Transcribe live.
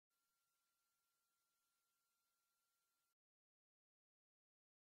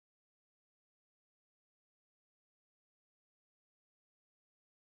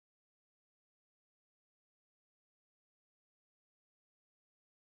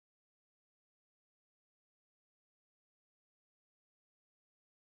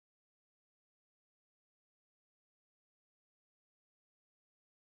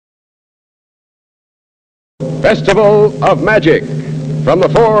Festival of Magic. From the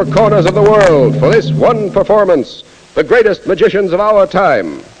four corners of the world for this one performance, the greatest magicians of our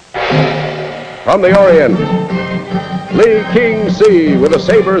time. From the Orient, Lee King C with the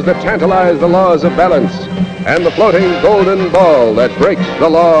sabers that tantalize the laws of balance and the floating golden ball that breaks the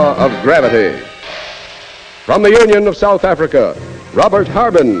law of gravity. From the Union of South Africa, Robert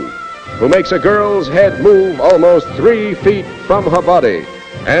Harbin, who makes a girl's head move almost 3 feet from her body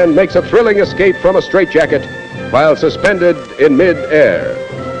and makes a thrilling escape from a straitjacket while suspended in mid-air.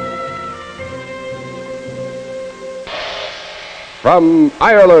 From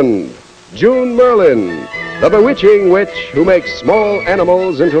Ireland, June Merlin, the bewitching witch who makes small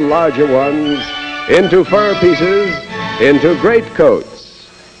animals into larger ones, into fur pieces, into greatcoats.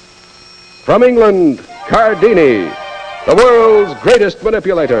 From England, Cardini, the world's greatest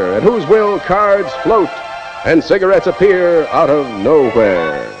manipulator, at whose will cards float and cigarettes appear out of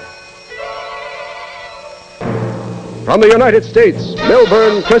nowhere. From the United States,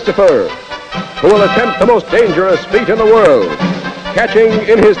 Milburn Christopher, who will attempt the most dangerous feat in the world, catching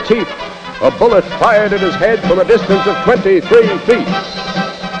in his teeth a bullet fired at his head from a distance of 23 feet.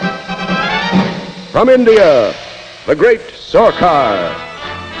 From India, the great Sorkar,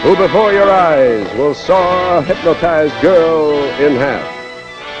 who before your eyes will saw a hypnotized girl in half.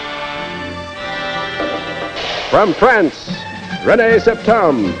 From France, René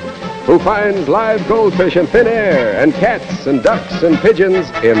Septem, who finds live goldfish in thin air and cats and ducks and pigeons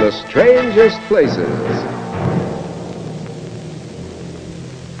in the strangest places.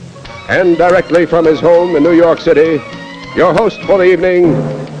 And directly from his home in New York City, your host for the evening,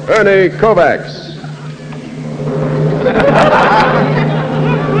 Ernie Kovacs.